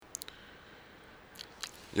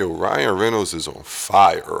Yo, Ryan Reynolds is on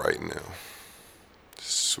fire right now.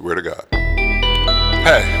 Swear to God.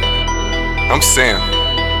 Hey, I'm Sam,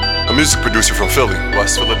 a music producer from Philly.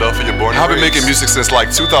 West Philadelphia, born and I've been raised. making music since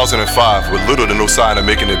like 2005 with little to no sign of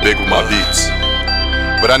making it big with my beats.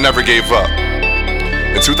 But I never gave up.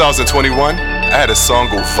 In 2021, I had a song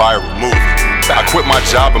go viral, movie. I quit my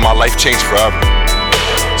job and my life changed forever.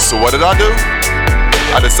 So what did I do?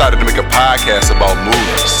 I decided to make a podcast about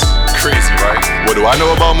movies. Crazy, right? What do I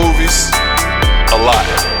know about movies? A lot.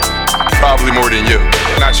 Probably more than you.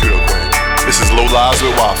 Not you though, Quinn. This is Low Lives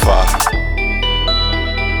with Wi-Fi.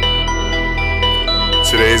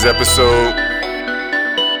 Today's episode,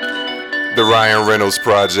 the Ryan Reynolds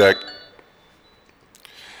Project.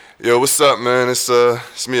 Yo, what's up, man? It's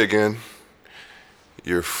me again.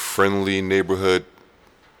 Your friendly neighborhood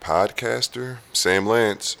podcaster, Sam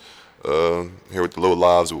Lance. Here with the Low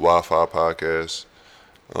Lives with Wi-Fi podcast.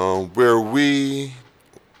 Where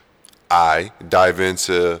I dive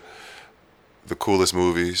into the coolest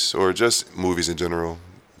movies, or just movies in general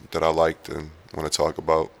that I liked and want to talk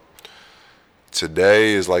about.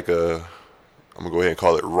 Today is I'm gonna go ahead and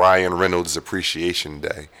call it Ryan Reynolds Appreciation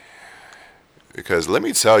Day. Because let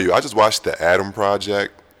me tell you, I just watched The Adam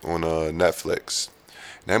Project on Netflix.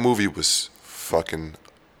 And that movie was fucking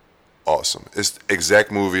awesome. It's the exact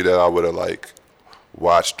movie that I would have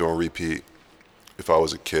watched on repeat if I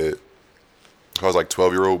was a kid. If I was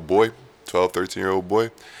 13-year-old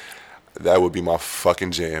boy, that would be my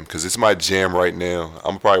fucking jam. Because it's my jam right now. I'm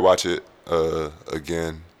going to probably watch it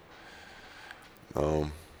again.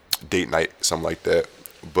 Date night, something like that.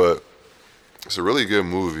 But it's a really good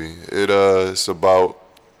movie. It's about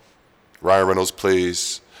Ryan Reynolds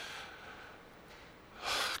plays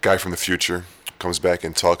a guy from the future, comes back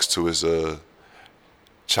and talks to his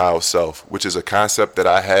child self, which is a concept that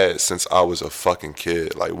I had since I was a fucking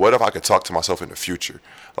kid. Like, what if I could talk to myself in the future?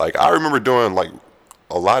 Like, I remember doing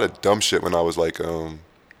a lot of dumb shit when I was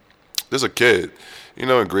there's a kid,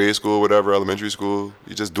 in grade school, whatever, elementary school.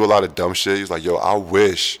 You just do a lot of dumb shit. He's like, yo, I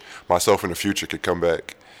wish myself in the future could come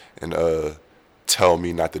back and tell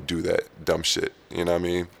me not to do that dumb shit. You know what I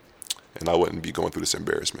mean? And I wouldn't be going through this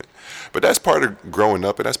embarrassment. But that's part of growing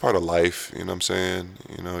up, and that's part of life. You know what I'm saying?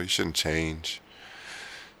 You shouldn't change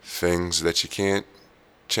things that you can't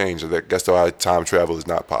change. That's why time travel is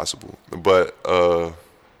not possible. But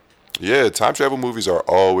yeah, time travel movies are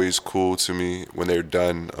always cool to me when they're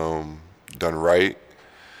done right.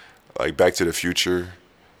 Like Back to the Future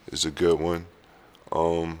is a good one.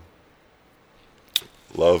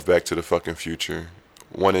 Love Back to the fucking Future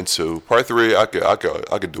 1 and 2. Part 3, I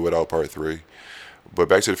could do without Part 3. But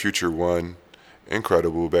Back to the Future 1,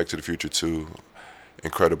 incredible. Back to the Future 2,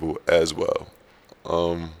 incredible as well.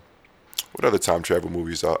 What other time travel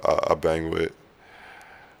movies I bang with?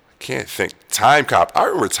 Can't think. Time Cop. I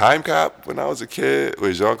remember Time Cop when I was a kid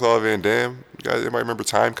with Jean-Claude Van Damme. You guys, anybody remember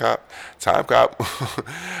Time Cop? Time Cop.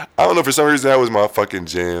 I don't know, for some reason that was my fucking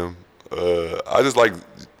jam. I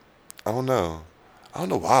don't know. I don't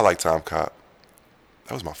know why I like Time Cop.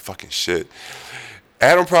 That was my fucking shit.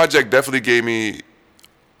 Adam Project definitely gave me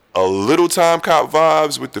a little Time Cop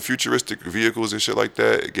vibes with the futuristic vehicles and shit like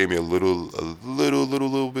that. It gave me a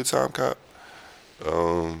little bit Time Cop.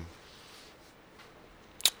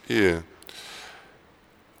 Yeah.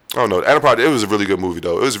 I don't know. Adam Project, it was a really good movie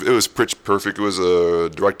though. It was pitch perfect. It was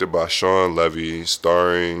directed by Sean Levy,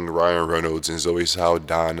 starring Ryan Reynolds and Zoe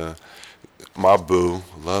Saldana. My boo,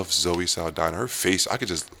 love Zoe Saldana. Her face, I could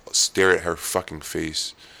just stare at her fucking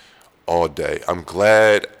face all day. I'm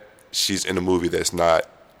glad she's in a movie that's not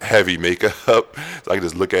heavy makeup. So I can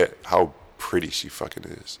just look at how pretty she fucking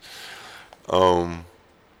is.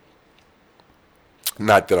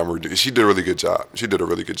 Not that I'm reduced. She did a really good job.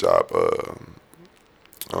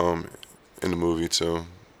 In the movie too.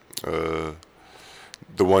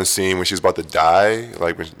 The one scene when she's about to die,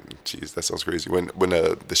 jeez, that sounds crazy. When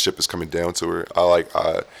the ship is coming down to her,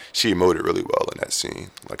 she emoted really well in that scene.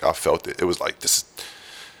 Like, I felt it. It was like this.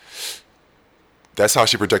 That's how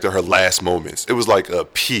she projected her last moments. It was like a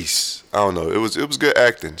piece. I don't know. It was good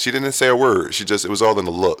acting. She didn't say a word. It was all in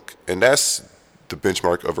the look, and that's the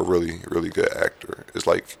benchmark of a really, really good actor. It's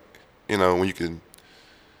when you can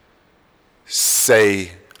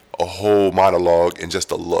say a whole monologue in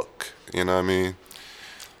just a look. You know what I mean?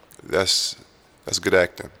 That's good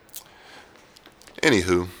acting.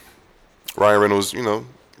 Anywho, Ryan Reynolds, Ryan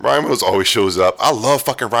Reynolds always shows up. I love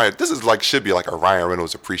fucking Ryan. This is should be a Ryan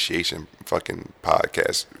Reynolds appreciation fucking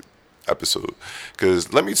podcast episode.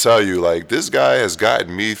 Because let me tell you, this guy has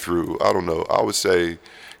gotten me through, I don't know, I would say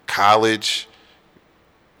college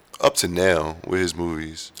up to now with his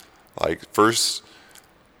movies. First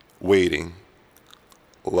Waiting,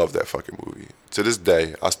 Love that fucking movie. To this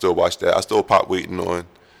day, I still watch that. I still pop Waiting On.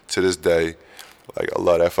 To this day, like I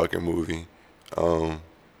love that fucking movie. I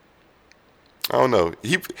don't know.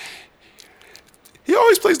 He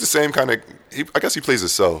always plays the same kind of. I guess he plays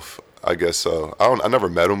himself. I guess so. I never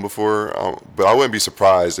met him before, but I wouldn't be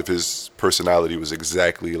surprised if his personality was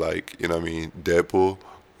exactly like, you know what I mean, Deadpool.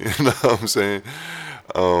 You know what I'm saying?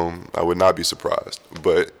 I would not be surprised.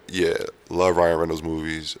 But yeah, love Ryan Reynolds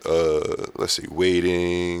movies. Let's see,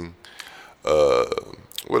 Waiting.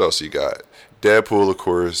 What else he got? Deadpool, of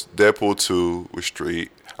course. Deadpool 2 was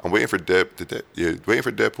straight. I'm waiting for waiting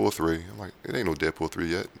for Deadpool 3. I'm like, it ain't no Deadpool 3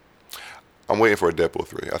 yet. I'm waiting for a Deadpool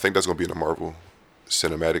 3. I think that's gonna be in the Marvel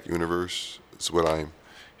Cinematic Universe. It's what I'm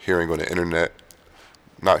hearing on the internet.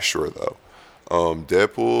 Not sure though.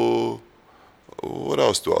 Deadpool. What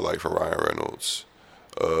else do I like from Ryan Reynolds?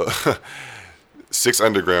 Six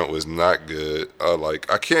Underground was not good.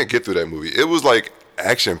 I can't get through that movie. It was like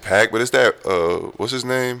action packed, but it's that what's his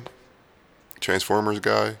name? Transformers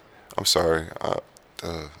guy. I'm sorry.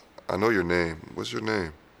 I know your name. What's your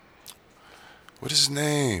name? What is his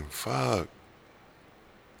name? Fuck.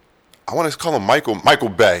 I want to call him Michael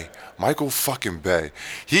Bay. Michael fucking Bay.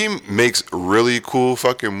 He makes really cool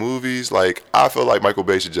fucking movies. Like, I feel like Michael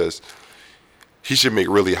Bay he should make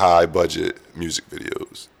really high budget music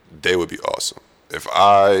videos. They would be awesome. If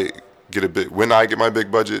I when I get my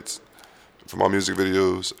big budgets for my music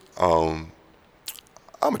videos, I'm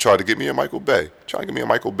gonna try to get me a Michael Bay. Try to get me a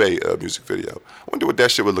Michael Bay music video. I wonder what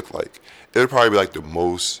that shit would look like. It would probably be like the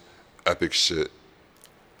most epic shit.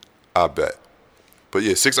 I bet. But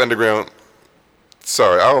yeah, Six Underground.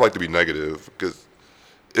 Sorry, I don't like to be negative because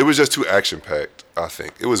it was just too action packed. I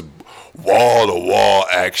think it was wall to wall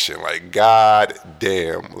action. Like, god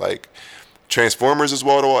damn. Like, Transformers is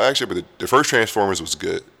wall to wall action, but the first Transformers was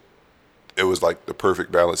good. It was like the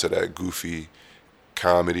perfect balance of that goofy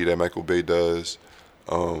comedy that Michael Bay does.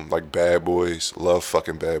 Like Bad Boys, love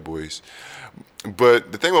fucking Bad Boys.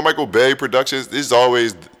 But the thing with Michael Bay productions is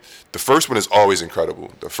always, the first one is always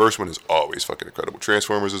incredible. The first one is always fucking incredible.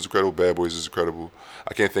 Transformers is incredible. Bad Boys is incredible.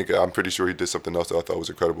 I'm pretty sure he did something else that I thought was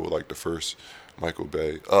incredible, like the first Michael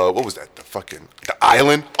Bay. What was that? The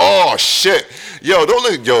Island? Oh shit.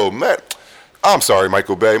 Matt. I'm sorry,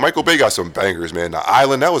 Michael Bay. Michael Bay got some bangers, man. The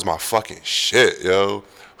Island, that was my fucking shit, yo.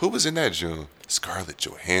 Who was in that June? Scarlett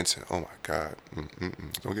Johansson. Oh my god.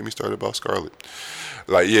 Don't get me started about Scarlett.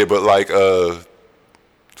 Like, yeah, but like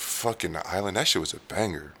fucking The Island, that shit was a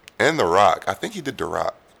banger. And The Rock. I think he did The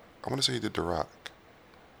Rock. I want to say he did The Rock.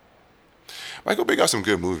 Michael Bay got some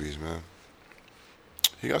good movies, man.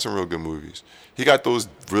 He got some real good movies. He got those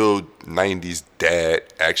real 90s dad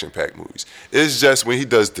action-packed movies. It's just when he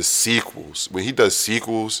does the sequels. When he does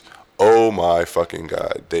sequels, oh my fucking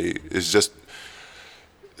god. It's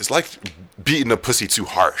like beating a pussy too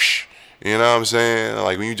harsh. You know what I'm saying?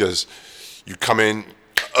 Like when you come in,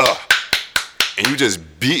 and you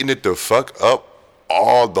just beating it the fuck up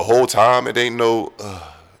the whole time. It ain't no,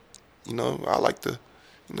 I like to,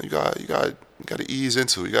 you got to ease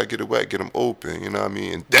into it. You got to get it wet, get them open, you know what I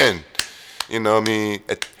mean? And then, you know what I mean,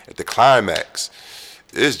 at the climax,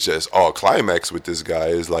 it's just all climax with this guy.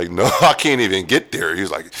 It's like, no, I can't even get there.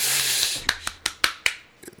 He's like,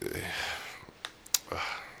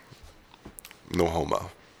 no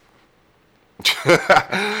homo.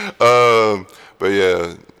 But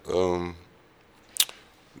yeah,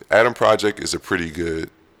 Adam Project is a pretty good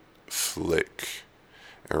flick.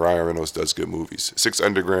 And Ryan Reynolds does good movies. Six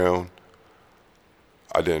Underground,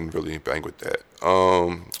 I didn't really bang with that.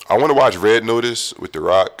 I want to watch Red Notice with The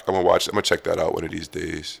Rock. I'm gonna check that out one of these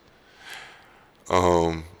days.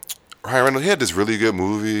 Ryan Reynolds, he had this really good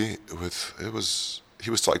movie he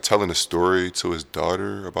was like telling a story to his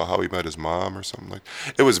daughter about how he met his mom or something like.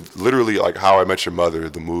 It was literally like How I Met Your Mother,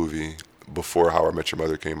 the movie, before How I Met Your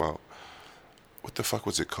Mother came out. What the fuck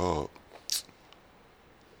was it called?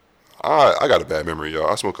 I got a bad memory, y'all.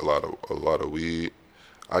 I smoke a lot of weed.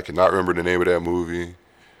 I cannot remember the name of that movie.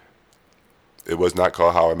 It was not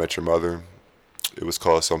called How I Met Your Mother. It was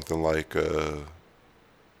called something like I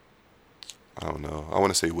don't know. I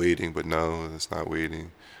want to say Waiting, but no, it's not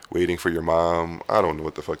Waiting. Waiting for Your Mom. I don't know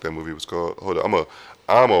what the fuck that movie was called. Hold on,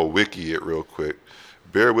 I'm a wiki it real quick.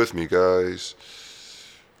 Bear with me, guys.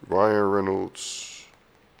 Ryan Reynolds.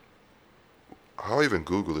 How even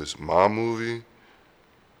Google this? Mom movie?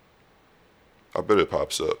 I bet it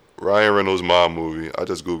pops up. Ryan Reynolds mom movie. I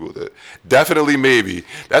just Googled it. Definitely Maybe.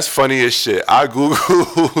 That's funny as shit. I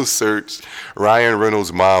Google searched Ryan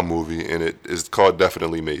Reynolds mom movie and it is called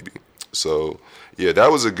Definitely Maybe. So yeah,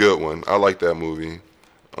 that was a good one. I like that movie.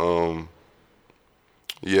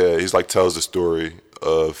 Yeah, he's like tells the story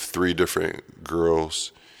of 3 different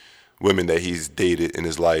girls, women that he's dated in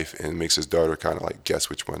his life, and makes his daughter kind of like guess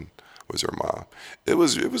which one was her mom. It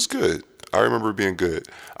was good. I remember it being good.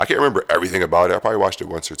 I can't remember everything about it. I probably watched it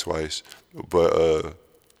once or twice, but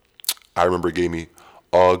I remember it gave me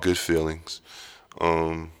all good feelings.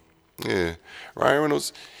 Yeah, Ryan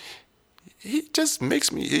Reynolds, he just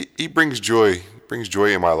makes me. He brings joy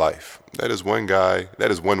in my life. That is one guy. That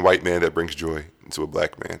is one white man that brings joy into a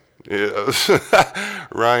black man. Yeah,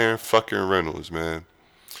 Ryan fucking Reynolds, man.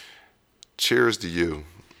 Cheers to you.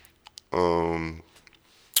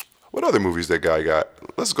 What other movies that guy got?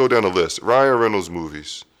 Let's go down the list. Ryan Reynolds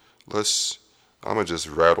movies. I'm gonna just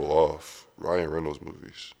rattle off Ryan Reynolds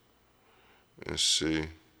movies. Let's see.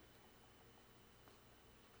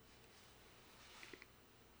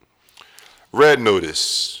 Red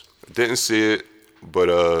Notice. Didn't see it, but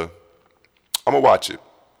I'm gonna watch it.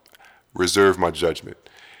 Reserve my judgment.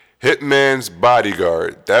 Hitman's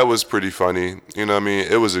Bodyguard. That was pretty funny. You know what I mean?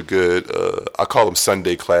 It was a good, I call them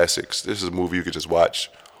Sunday classics. This is a movie you could just watch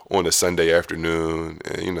on a Sunday afternoon,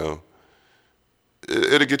 and you know,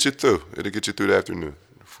 it'll get you through. It'll get you through the afternoon,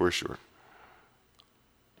 for sure.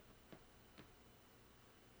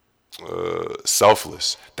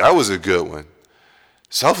 Selfless. That was a good one.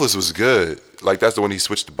 Selfless was good. Like, that's the one he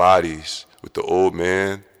switched bodies with the old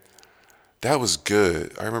man. That was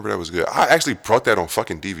good. I remember that was good. I actually brought that on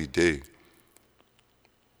fucking DVD.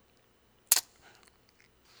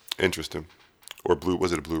 Interesting. Or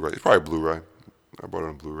was it a Blu-ray? It's probably Blu-ray. I bought it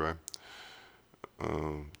on Blu-ray.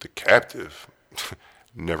 The Captive.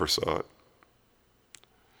 Never saw it.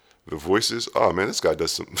 The Voices. Oh man, this guy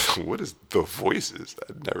does some. What is The Voices?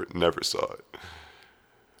 I never saw it.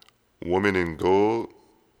 Woman in Gold.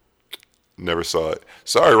 Never saw it.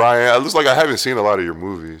 Sorry, Ryan. It looks like I haven't seen a lot of your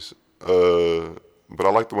movies. But I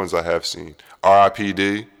like the ones I have seen.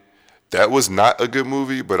 R.I.P.D. That was not a good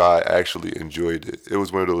movie, but I actually enjoyed it. It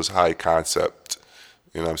was one of those high concept,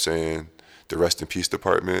 you know what I'm saying? The Rest in Peace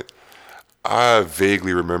Department. I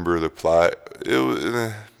vaguely remember the plot.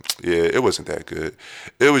 It wasn't that good.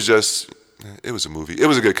 It was a movie. It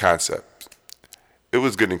was a good concept. It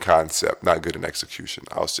was good in concept, not good in execution.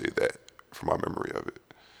 I'll say that from my memory of it.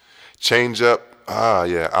 Change Up.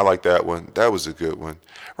 Yeah, I like that one. That was a good one.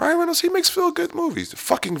 Ryan Reynolds, he makes feel good movies.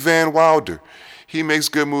 Fucking Van Wilder. He makes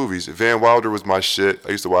good movies. Van Wilder was my shit. I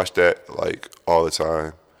used to watch that like all the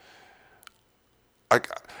time.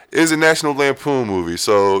 It's a National Lampoon movie,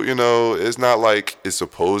 so you know it's not like it's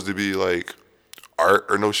supposed to be like art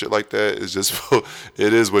or no shit like that. It's just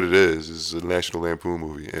it is what it is. It's a National Lampoon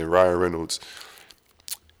movie, and Ryan Reynolds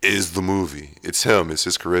is the movie. It's him. It's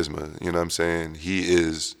his charisma. You know what I'm saying? He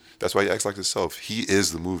is. That's why he acts like himself. He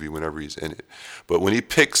is the movie whenever he's in it. But when he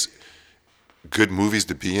picks good movies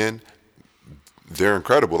to be in, they're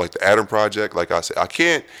incredible. Like the Adam Project. Like I said, I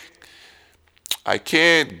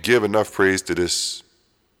can't give enough praise to this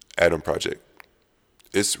Adam Project.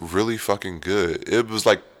 It's really fucking good. It was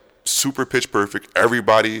like super pitch perfect.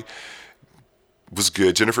 Everybody was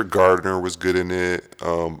good. Jennifer Gardner was good in it.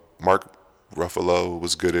 Mark Ruffalo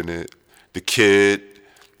was good in it. The kid,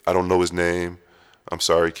 I don't know his name. I'm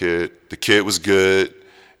sorry, kid. The kid was good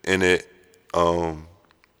in it.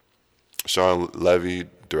 Sean Levy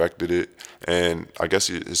directed it, and I guess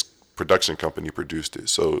his production company produced it.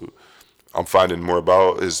 So I'm finding more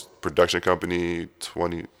about his production company,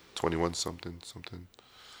 2021 something.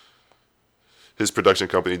 His production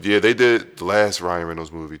company, yeah, they did the last Ryan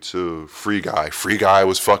Reynolds movie too, Free Guy. Free Guy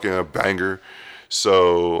was fucking a banger.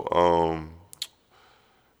 So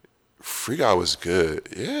Free Guy was good.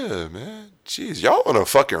 Yeah, man. Jeez, y'all on a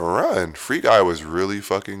fucking run. Free Guy was really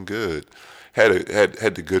fucking good. Had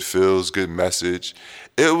the good feels, good message.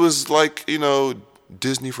 It was like, you know,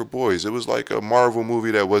 Disney for boys. It was like a Marvel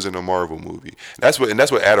movie that wasn't a Marvel movie. That's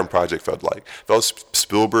what Adam Project felt like. Felt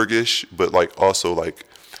Spielberg-ish, but like also like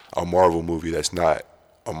a Marvel movie that's not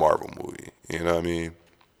a Marvel movie. You know what I mean?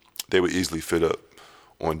 They would easily fit up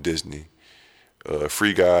on Disney.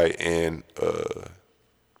 Free Guy and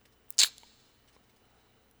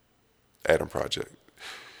Adam Project.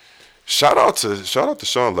 Shout out to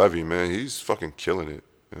Sean Levy, man. He's fucking killing it.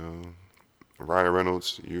 You know? Ryan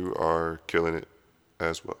Reynolds, you are killing it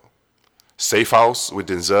as well. Safe House with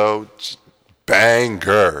Denzel,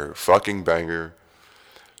 banger, fucking banger.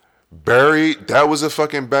 Barry, that was a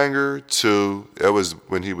fucking banger too. That was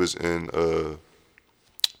when he was in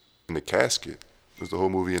the casket. It was the whole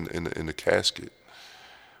movie in the casket,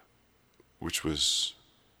 which was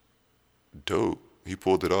dope. He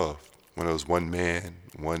pulled it off. One of those one man,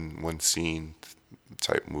 one scene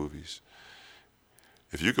type movies.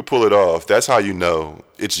 If you could pull it off, that's how you know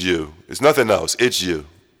it's you. It's nothing else. It's you.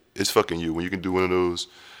 It's fucking you when you can do one of those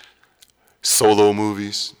solo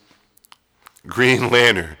movies. Green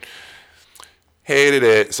Lantern. Hated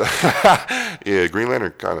it. So, yeah, Green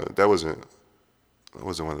Lantern that wasn't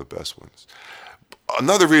one of the best ones.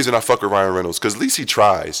 Another reason I fuck with Ryan Reynolds, because at least he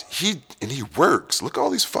tries. He works. Look at all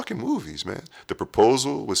these fucking movies, man. The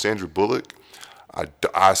Proposal with Sandra Bullock.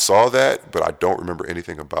 I saw that, but I don't remember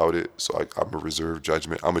anything about it. So I'm a reserved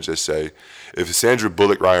judgment. I'm going to just say, if it's Sandra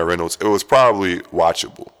Bullock, Ryan Reynolds, it was probably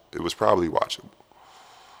watchable.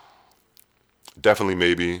 Definitely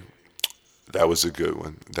maybe. That was a good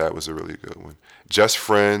one. That was a really good one. Just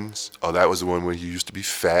Friends. Oh, that was the one where he used to be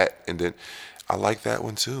fat. And then I like that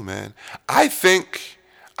one too, man. I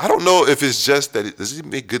don't know if it's just that, does he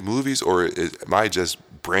make good movies or am I just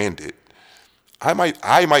branded? I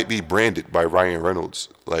might be branded by Ryan Reynolds.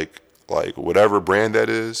 Like whatever brand that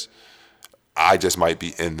is, I just might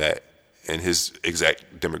be in his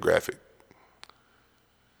exact demographic.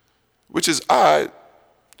 Which is odd,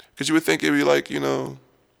 because you would think it'd be like,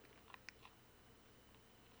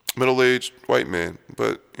 middle-aged white man,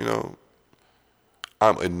 but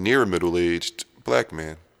I'm a near middle-aged black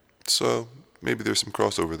man, so maybe there's some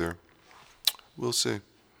crossover there. We'll see.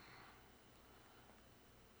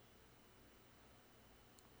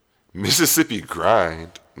 Mississippi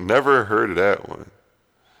Grind. Never heard of that one.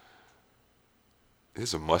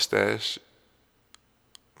 There's a mustache.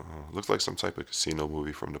 Looks like some type of casino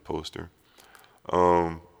movie from the poster.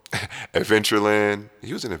 Adventureland.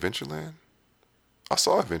 He was in Adventureland? I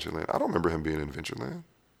saw Adventureland. I don't remember him being in Adventureland.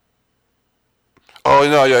 Oh,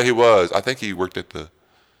 no, yeah, he was. I think he worked at the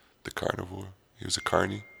carnivore. He was a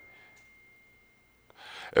carny.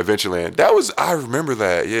 Adventureland. I remember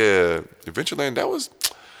that, yeah. Adventureland,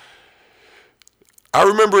 I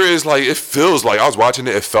remember it feels like I was watching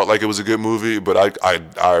it. It felt like it was a good movie, but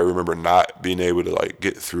I remember not being able to like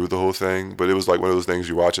get through the whole thing. But it was like one of those things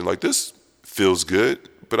you're watching like, this feels good,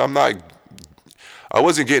 but I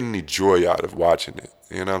wasn't getting any joy out of watching it.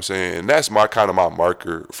 You know what I'm saying? And that's my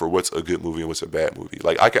marker for what's a good movie and what's a bad movie.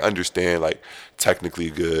 Like I can understand like technically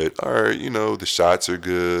good, or the shots are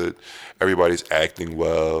good, everybody's acting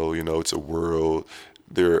well. It's a world.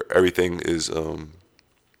 Everything is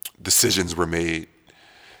decisions were made.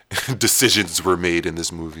 Decisions were made in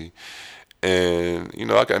this movie, and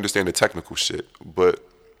I can understand the technical shit, but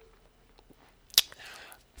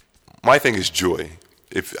my thing is joy.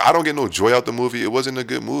 If I don't get no joy out the movie, it wasn't a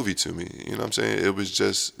good movie to me. You know what I'm saying? It was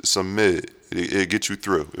just some mid. It get you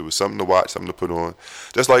through. It was something to watch, something to put on.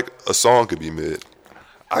 Just like a song could be mid.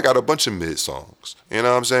 I got a bunch of mid songs. You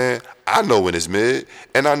know what I'm saying? I know when it's mid,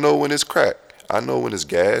 and I know when it's crack. I know when it's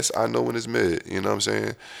gas. I know when it's mid. You know what I'm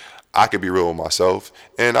saying? I could be real with myself,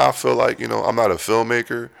 and I feel like I'm not a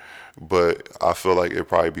filmmaker, but I feel like it'd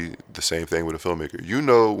probably be the same thing with a filmmaker. You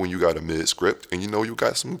know when you got a mid script, and you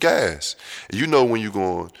got some gas. You know when you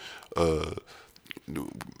going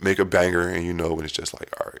make a banger, and when it's just like,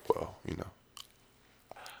 all right, well,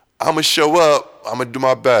 I'm gonna show up, I'm gonna do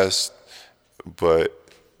my best, but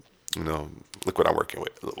look what I'm working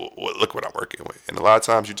with. Look what I'm working with, and a lot of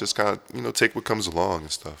times you just kind of take what comes along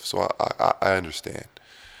and stuff. So I understand.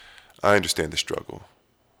 I understand the struggle.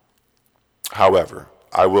 However,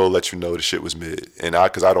 I will let you know the shit was mid. And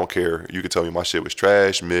because I don't care. You can tell me my shit was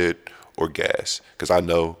trash, mid, or gas. Because I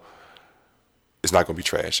know it's not going to be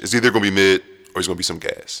trash. It's either going to be mid or it's going to be some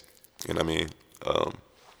gas. You know what I mean?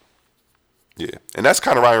 Yeah. And that's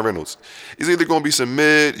kind of Ryan Reynolds. It's either going to be some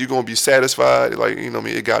mid, you're going to be satisfied, like,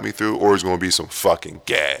 it got me through, or it's going to be some fucking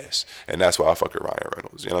gas. And that's why I fuck with Ryan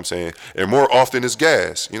Reynolds. You know what I'm saying? And more often it's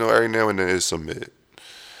gas. Every now and then it's some mid.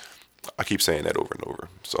 I keep saying that over and over.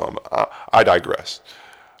 So I digress.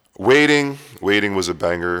 Waiting was a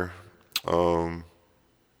banger.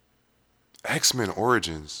 X-Men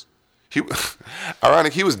Origins.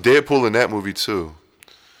 Ironic, he was Deadpool in that movie too.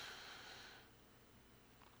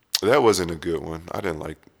 That wasn't a good one. I didn't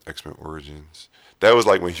like X-Men Origins. That was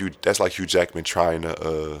like when that's like Hugh Jackman trying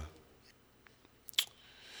to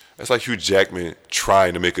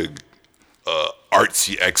make a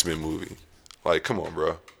artsy X-Men movie. Like, come on,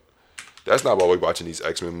 bro. That's not why we're watching these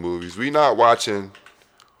X-Men movies. We not watching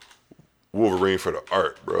Wolverine for the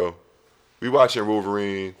art, bro. We watching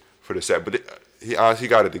Wolverine for the set. But he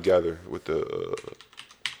got it together with the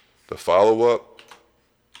follow-up.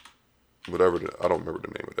 Whatever. I don't remember the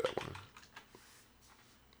name of that one.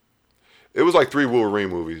 It was like 3 Wolverine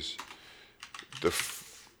movies. The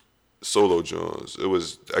solo Jones. It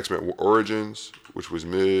was X-Men Origins, which was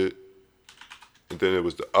mid. And then it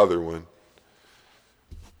was the other one.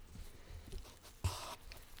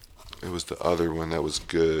 It was the other one that was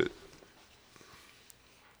good.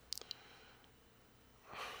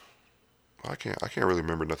 I can't really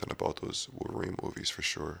remember nothing about those Wolverine movies for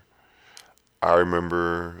sure. I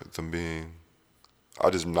remember them being. I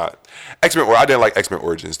just not X-Men. Or I didn't like X-Men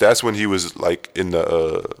Origins. That's when he was like in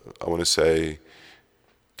the. I want to say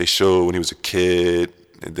they showed when he was a kid,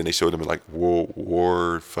 and then they showed him in like World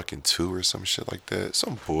War fucking 2 or some shit like that.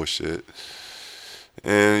 Some bullshit.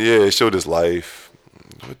 And yeah, it showed his life.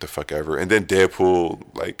 What the fuck ever. And then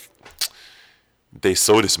Deadpool, like, they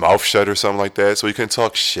sewed his mouth shut or something like that, so he couldn't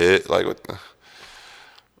talk shit. Like, what the,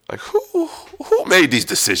 like who made these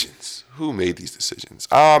decisions? Who made these decisions?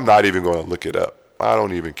 I'm not even going to look it up. I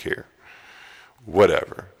don't even care.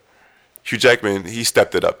 Whatever. Hugh Jackman, he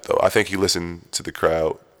stepped it up though. I think he listened to the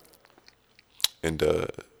crowd and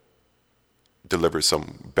delivered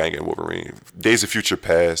some banging Wolverine. Days of Future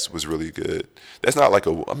Past was really good. That's not like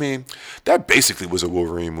a. I mean, that basically was a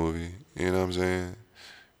Wolverine movie. You know what I'm saying?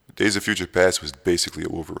 Days of Future Past was basically a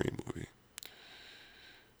Wolverine movie.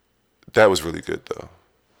 That was really good though.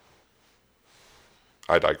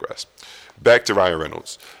 I digress. Back to Ryan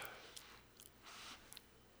Reynolds.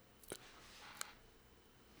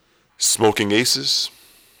 Smoking Aces.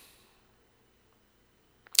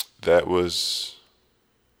 That was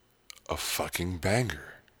a fucking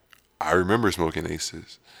banger. I remember Smoking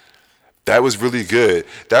Aces. That was really good.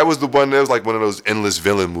 That was the one that was like one of those endless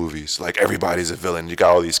villain movies. Like everybody's a villain. You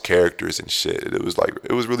got all these characters and shit. It was like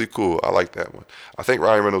it was really cool. I like that one. I think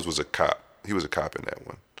Ryan Reynolds was a cop. He was a cop in that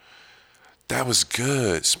one. That was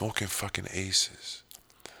good. Smoking fucking Aces.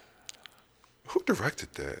 Who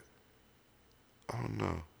directed that? I don't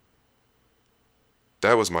know.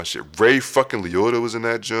 That was my shit. Ray fucking Liotta was in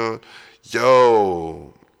that joint.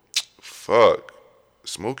 Yo, fuck.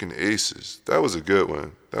 Smoking Aces. That was a good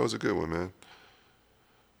one. That was a good one,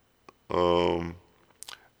 man.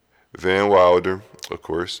 Van Wilder, of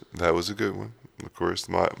course. That was a good one. Of course,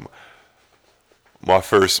 my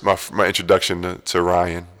introduction to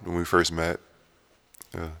Ryan when we first met.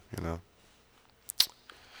 You know,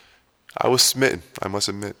 I was smitten. I must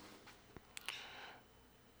admit.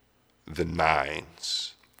 The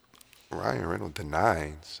Nines. Ryan Reynolds, The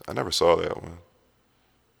Nines. I never saw that one.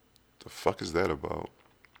 The fuck is that about?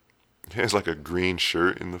 He has like a green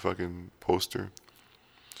shirt in the fucking poster.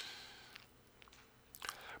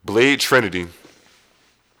 Blade Trinity.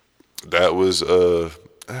 That was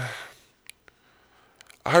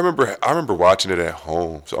I remember watching it at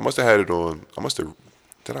home. So I must have had it on.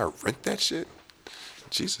 Did I rent that shit?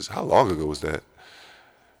 Jesus, how long ago was that?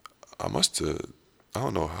 I must have. I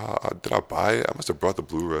don't know how. Did I buy it? I must have brought the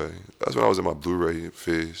Blu-ray. That's when I was in my Blu-ray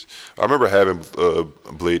phase. I remember having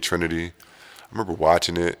Blade Trinity. I remember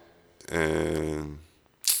watching it, and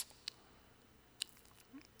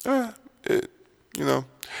it,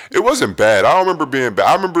 it wasn't bad. I don't remember being bad.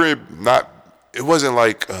 I remember it not. It wasn't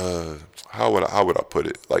like how would I put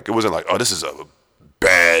it? Like it wasn't like, oh, this is a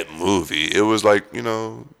bad movie. It was like, it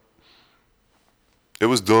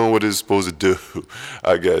was doing what it's supposed to do,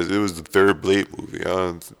 I guess. It was the third Blade movie.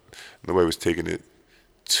 Nobody was taking it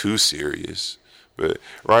too serious. But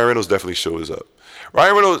Ryan Reynolds definitely shows up.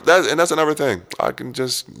 Ryan Reynolds, that's another thing. I can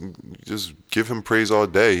just give him praise all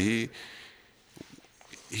day.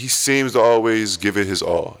 He seems to always give it his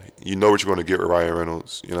all. You know what you're going to get with Ryan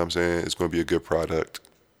Reynolds. You know what I'm saying? It's going to be a good product.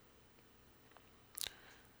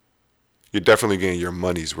 You're definitely getting your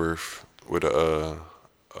money's worth with a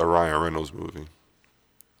Ryan Reynolds movie.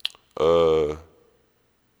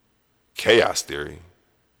 Chaos Theory.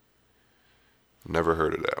 Never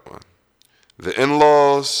heard of that one. The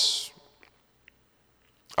In-Laws.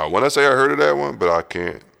 I want to say I heard of that one, but I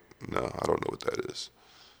can't. No, I don't know what that is.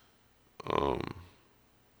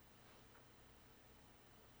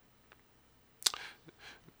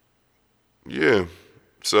 Yeah.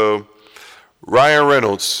 So, Ryan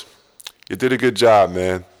Reynolds, you did a good job,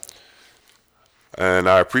 man. And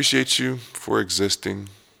I appreciate you for existing.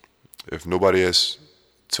 If nobody has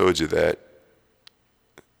told you that,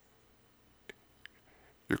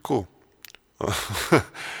 you're cool. Yeah,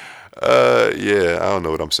 I don't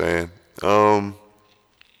know what I'm saying.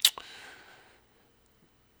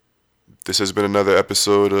 This has been another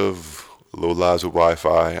episode of Low Lives with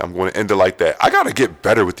Wi-Fi. I'm going to end it like that. I got to get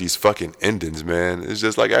better with these fucking endings, man. It's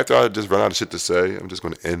just like after I just run out of shit to say, I'm just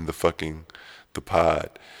going to end the pod.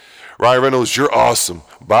 Ryan Reynolds, you're awesome.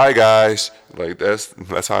 Bye, guys. Like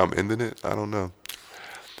that's how I'm ending it. I don't know.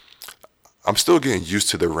 I'm still getting used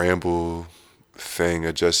to the ramble thing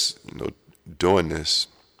of just doing this.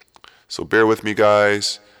 So bear with me,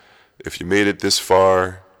 guys. If you made it this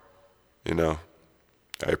far, I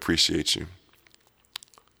appreciate you.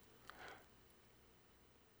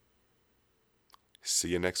 See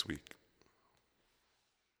you next week.